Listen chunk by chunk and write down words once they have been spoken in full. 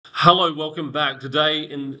Hello, welcome back.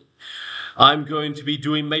 I'm going to be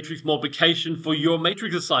doing matrix multiplication for your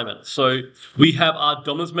matrix assignment. So we have our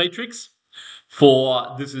dominance matrix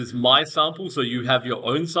this is my sample, so you have your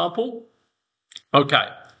own sample. Okay,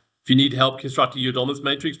 if you need help constructing your dominance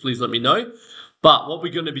matrix, please let me know. But what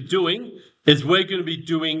we're going to be doing is we're going to be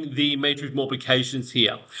doing the matrix multiplications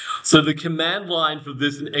here. So the command line for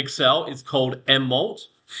this in Excel is called mmult.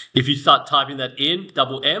 If you start typing that in,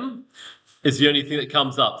 double M, is the only thing that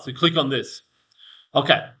comes up. So click on this.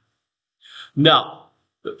 Okay. Now,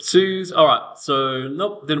 all right. So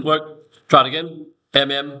nope, didn't work. Try it again.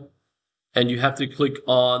 MM, and you have to click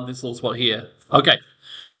on this little spot here. Okay.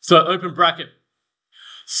 So open bracket.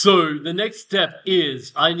 So the next step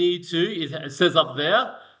is it says up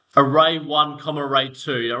there, array 1, array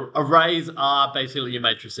 2. Arrays are basically your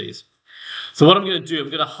matrices. So what I'm going to do, I'm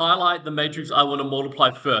going to highlight the matrix I want to multiply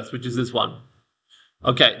first, which is this one.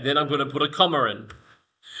 Okay, then I'm going to put a comma in.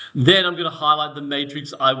 Then I'm going to highlight the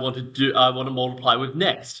matrix I want to multiply with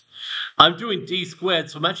next. I'm doing d squared,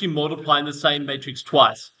 so I'm actually multiplying the same matrix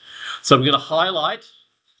twice. So I'm going to highlight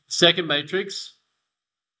second matrix.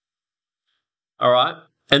 All right,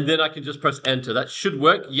 and then I can just press enter. That should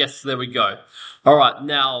work. Yes, there we go. All right,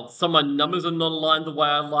 now some of my numbers are not aligned the way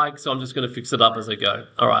I like, so I'm just going to fix it up as I go.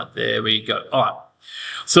 All right, there we go. All right.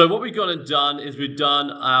 So what we've gone and done is we've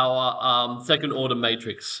done our second order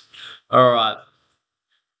matrix. All right.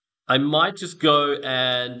 I might just go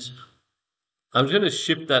and I'm going to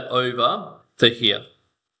shift that over to here.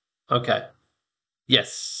 Okay.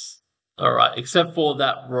 Yes. All right. Except for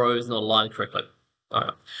that row is not aligned correctly. All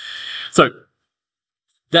right. So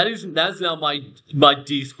that's now my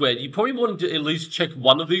d squared. You probably want to at least check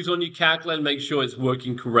one of these on your calculator and make sure it's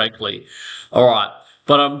working correctly. All right.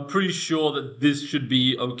 But I'm pretty sure that this should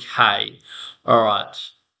be okay. All right.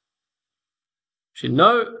 Actually,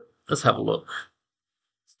 no. Let's have a look.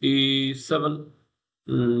 E7.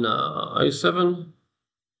 No. A7.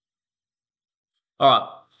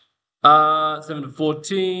 All right. 7 to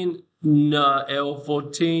 14. No.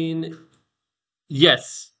 L14.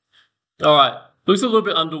 Yes. All right. Looks a little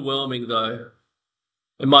bit underwhelming, though.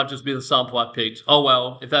 It might just be the sample I picked. Oh,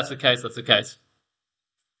 well. If that's the case, that's the case.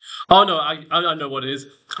 Oh no, I know what it is.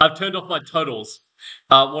 I've turned off my totals.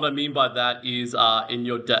 What I mean by that is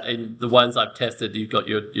in the ones I've tested, you've got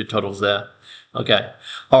your totals there. Okay.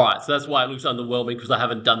 All right. So that's why it looks underwhelming because I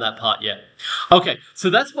haven't done that part yet. Okay. So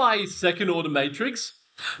that's my second order matrix.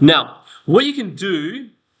 Now, what you can do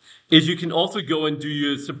is you can also go and do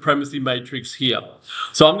your supremacy matrix here.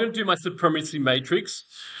 So I'm going to do my supremacy matrix.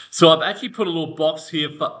 So I've actually put a little box here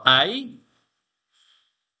for A.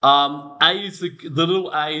 The little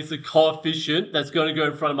a is the coefficient that's going to go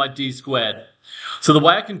in front of my d squared. So the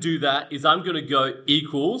way I can do that is I'm going to go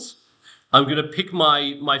equals. I'm going to pick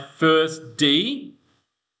my first d,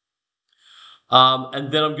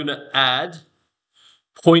 and then I'm going to add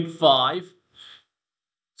 0.5.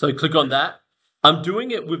 So click on that. I'm doing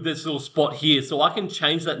it with this little spot here, so I can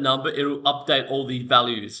change that number. It'll update all the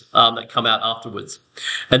values that come out afterwards.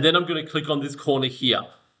 And then I'm going to click on this corner here.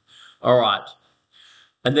 All right.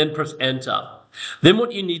 And then press enter. Then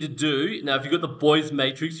what you need to do, now if you've got the boys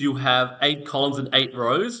matrix, you have 8 columns and 8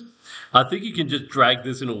 rows. I think you can just drag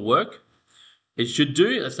this and it'll work. It should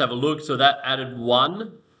do. Let's have a look. So that added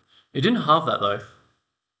 1. It didn't have that though.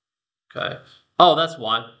 Okay. Oh, that's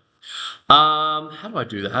why. How do I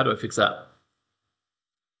do that? How do I fix that?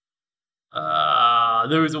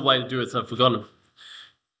 There is a way to do it, so I've forgotten. Okay.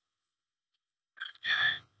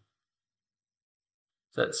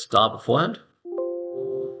 Is that star beforehand?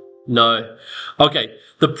 No. Okay.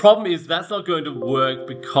 The problem is that's not going to work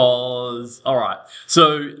because, all right.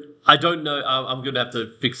 So I don't know. I'm going to have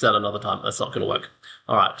to fix that another time. That's not going to work.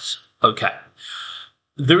 All right. Okay.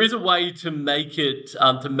 There is a way to make it,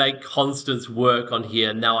 to make constants work on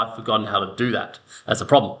here. Now I've forgotten how to do that. That's a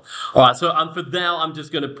problem. All right. So for now, I'm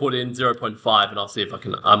just going to put in 0.5 and I'll see if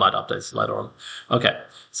I might update this later on. Okay.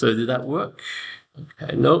 So did that work?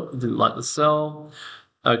 Okay. Nope. Didn't like the cell.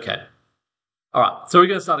 Okay. All right, so we're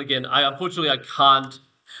going to start again. Unfortunately, I can't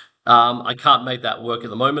make that work at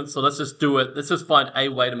the moment. So let's just do it. Let's just find a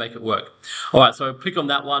way to make it work. All right, so click on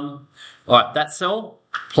that one. All right, that cell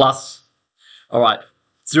plus, all right,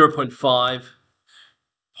 0.5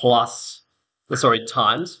 plus,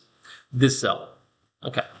 times this cell.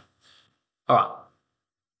 Okay. All right.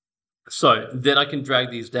 So then I can drag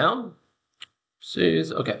these down.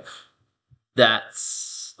 Okay.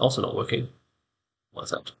 That's also not working.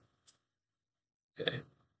 What's that? Okay.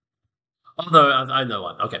 Oh, no, I know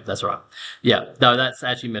one. Okay, that's right. Yeah, no, that's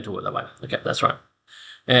actually meant to work that way. Okay, that's right.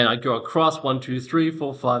 And I go across 1, 2, 3,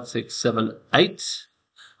 4, 5, 6, 7, 8.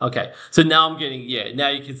 Okay, so now I'm getting, yeah, now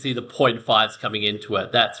you can see the 0.5s coming into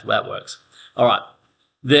it. That works. All right.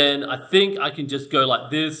 Then I think I can just go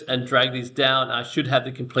like this and drag these down. I should have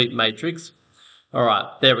the complete matrix. All right,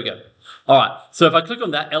 there we go. All right, so if I click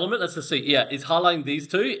on that element, let's just see, yeah, it's highlighting these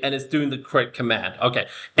two and it's doing the correct command. Okay,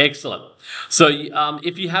 excellent. So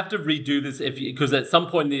if you have to redo this, because at some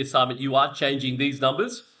point in the assignment you are changing these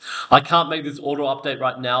numbers, I can't make this auto update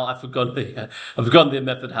right now. I've forgotten the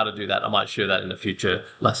method how to do that. I might share that in a future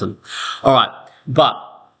lesson. All right, but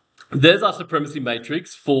there's our supremacy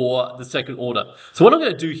matrix for the second order. So what I'm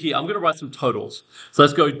going to do here, I'm going to write some totals. So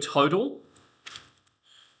let's go total.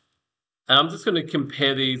 And I'm just going to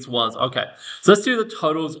compare these ones. Okay, so let's do the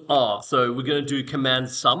totals of. So we're going to do command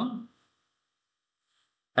sum.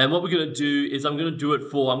 And what we're going to do is I'm going to do it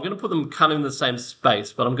for, I'm going to put them kind of in the same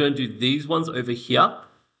space, but I'm going to do these ones over here.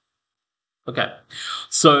 Okay,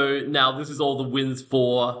 so now this is all the wins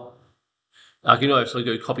for, I can actually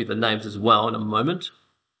go copy the names as well in a moment.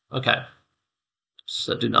 Okay,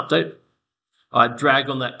 so do an update. I drag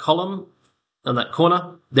on that column, on that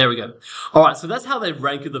corner. There we go. All right, so that's how they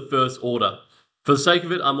rank in the first order. For the sake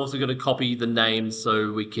of it, I'm also going to copy the names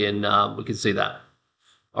so we can see that.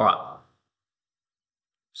 All right.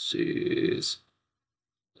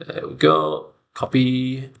 There we go.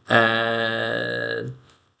 Copy and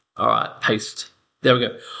all right, paste. There we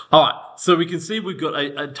go. All right, so we can see we've got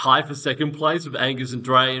a tie for second place with Angus and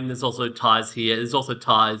Dre, and there's also ties here. There's also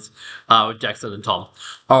ties with Jackson and Tom.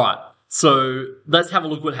 All right, so let's have a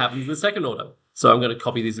look what happens in the second order. So I'm going to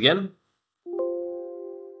copy these again.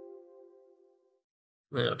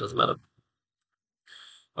 Yeah, it doesn't matter.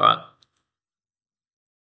 All right.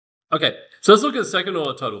 Okay, so let's look at the second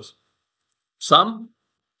order totals. Sum.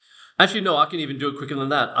 Actually, no, I can even do it quicker than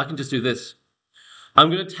that. I can just do this. I'm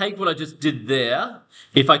going to take what I just did there.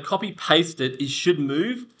 If I copy paste it, it should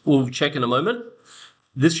move. We'll check in a moment.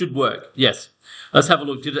 This should work. Yes. Let's have a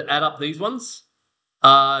look. Did it add up these ones?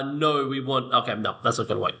 No, we want, okay, no, that's not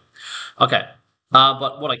going to work. Okay.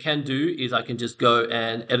 But what I can do is I can just go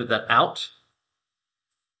and edit that out.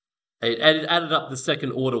 It added up the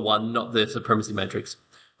second order one, not the supremacy matrix.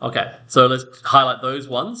 Okay, so let's highlight those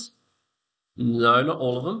ones. No, not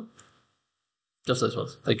all of them. Just those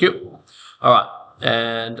ones. Thank you. All right.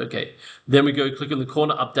 And okay, then we go click on the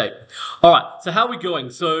corner, update. All right, so how are we going?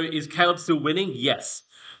 So is Caleb still winning? Yes.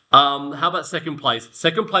 How about second place?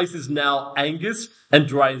 Second place is now Angus and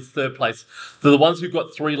Dre is third place. So the ones who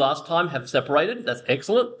got 3 last time have separated. That's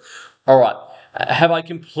excellent. All right. Have I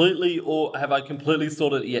completely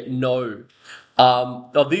sorted it yet? No.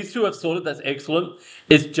 These two have sorted. That's excellent.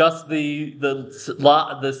 It's just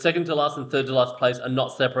the second to last and third to last place are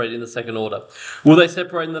not separated in the second order. Will they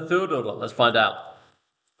separate in the third order? Let's find out.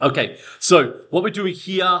 Okay, so what we're doing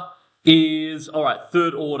here is, all right,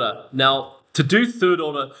 third order. Now, to do third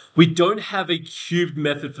order, we don't have a cubed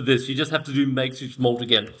method for this. You just have to do matrix multi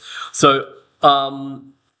again. So,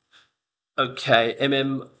 okay,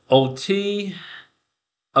 MMOT.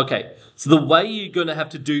 Okay, so the way you're going to have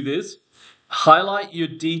to do this, highlight your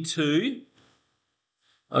D2.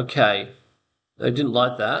 Okay, they didn't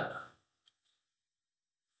like that.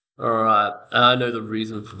 All right, I know the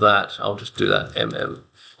reason for that. I'll just do that, MM.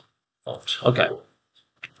 Okay.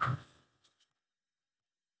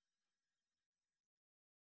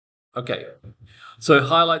 Okay, so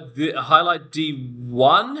highlight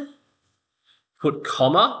D1, put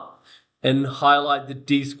comma, and highlight the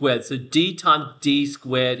D squared. So D times D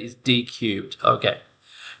squared is D cubed. Okay.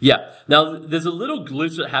 Yeah. Now there's a little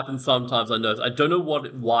glitch that happens sometimes. I notice. I don't know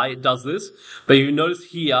why it does this, but you notice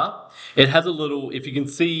here it has a little. If you can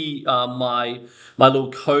see my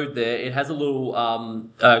little code there, it has a little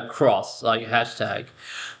cross like hashtag.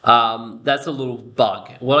 That's a little bug.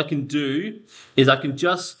 What I can do is I can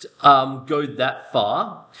just go that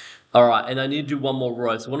far. All right, and I need to do one more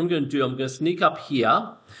row. So what I'm going to do, I'm going to sneak up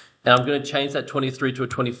here, and I'm going to change that 23 to a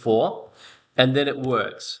 24, and then it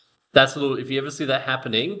works. That's a little, if you ever see that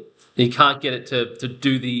happening, you can't get it to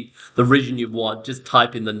do the region you want, just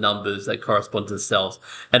type in the numbers that correspond to the cells,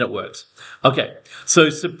 and it works. Okay, so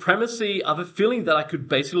supremacy, I have a feeling that I could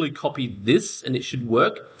basically copy this and it should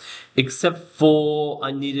work, except for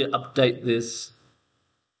I need to update this.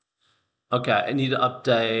 Okay, I need to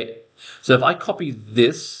update. So if I copy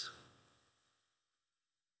this,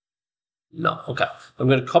 no, okay. I'm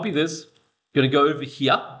going to copy this, going to go over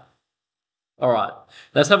here. All right,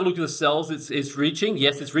 let's have a look at the cells it's reaching.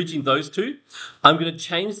 Yes, it's reaching those two. I'm going to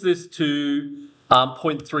change this to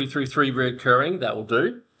 0.333 reoccurring. That will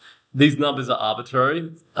do. These numbers are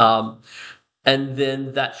arbitrary. And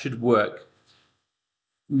then that should work.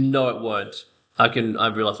 No, it won't. I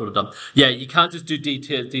realized what I've done. Yeah, you can't just do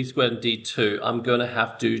d squared and d2. I'm going to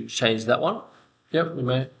have to change that one. Yep, we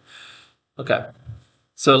may. Okay.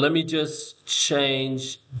 So let me just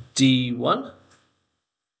change d1.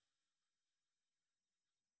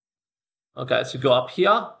 Okay, so go up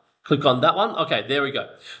here, click on that one. Okay, there we go.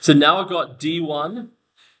 So now I've got d1.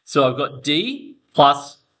 So I've got d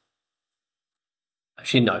plus,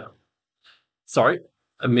 actually no, sorry,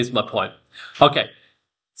 I missed my point. Okay,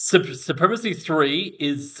 supremacy 3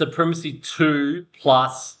 is supremacy 2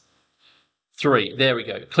 plus 3. There we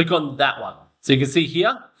go. Click on that one. So you can see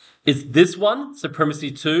here, it's this one,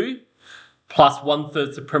 supremacy 2, plus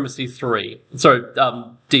 1/3 supremacy 3. Sorry,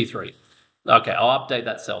 D3. Okay, I'll update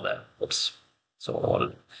that cell there. Oops. So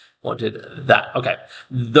I wanted that. Okay,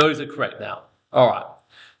 those are correct now. All right,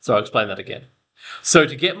 so I'll explain that again. So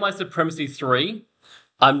to get my supremacy 3,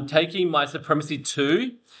 I'm taking my supremacy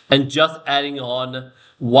 2 and just adding on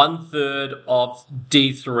 1/3 of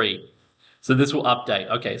D3. So this will update.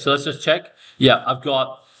 Okay, so let's just check. Yeah, I've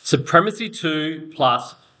got supremacy 2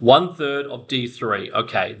 plus 1/3 of D3.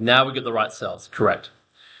 Okay, now we get the right cells. Correct.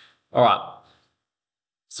 All right.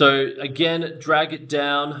 So again, drag it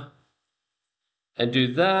down and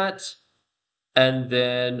do that. And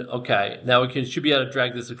then, okay, now we should be able to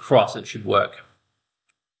drag this across. It should work.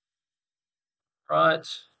 Right.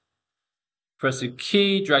 Press the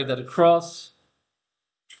key, drag that across.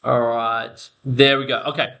 All right, there we go.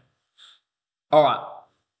 Okay. All right.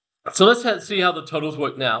 So let's see how the totals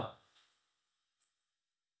work now.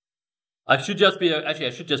 I should just be able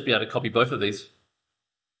to copy both of these.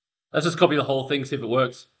 Let's just copy the whole thing, see if it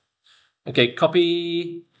works. Okay,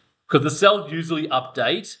 copy, because the cells usually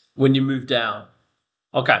update when you move down.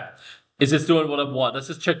 Okay, is this doing what I want? Let's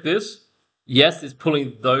just check this. Yes, it's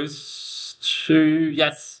pulling those two.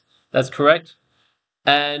 Yes, that's correct.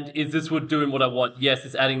 And is this doing what I want? Yes,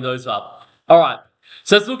 it's adding those up. All right,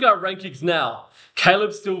 so let's look at our rankings now.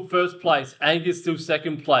 Caleb's still first place. Angus still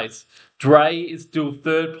second place. Dre is still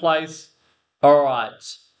third place. All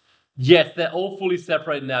right. Yes, they're all fully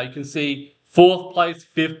separated now. You can see 4th place,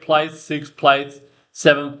 5th place, 6th place,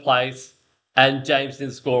 7th place, and James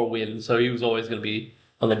didn't score a win, so he was always going to be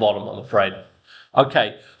on the bottom, I'm afraid.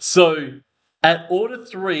 Okay, so at order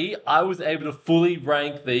 3, I was able to fully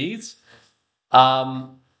rank these,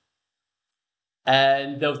 and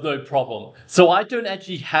there was no problem. So I don't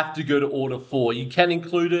actually have to go to order 4. You can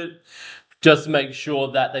include it. Just make sure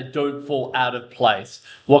that they don't fall out of place.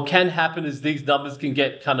 What can happen is these numbers can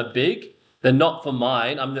get kind of big. They're not for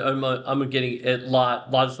mine. I'm getting it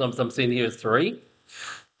largest numbers I'm seeing here is 3,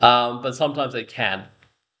 but sometimes they can.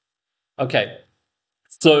 Okay,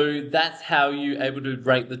 so that's how you're able to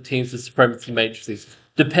rank the teams for supremacy matrices.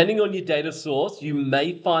 Depending on your data source, you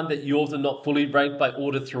may find that yours are not fully ranked by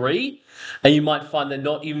order 3, and you might find they're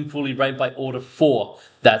not even fully ranked by order 4.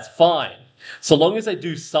 That's fine. So long as they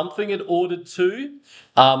do something at order 2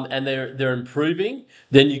 and they're improving,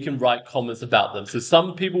 then you can write comments about them. So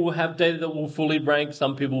some people will have data that will fully rank,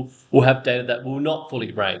 some people will have data that will not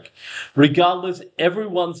fully rank. Regardless,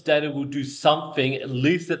 everyone's data will do something, at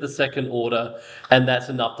least at the second order, and that's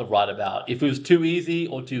enough to write about. If it was too easy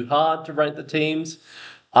or too hard to rank the teams,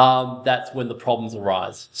 that's when the problems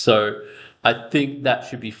arise. So I think that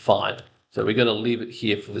should be fine. So we're going to leave it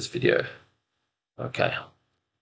here for this video. Okay.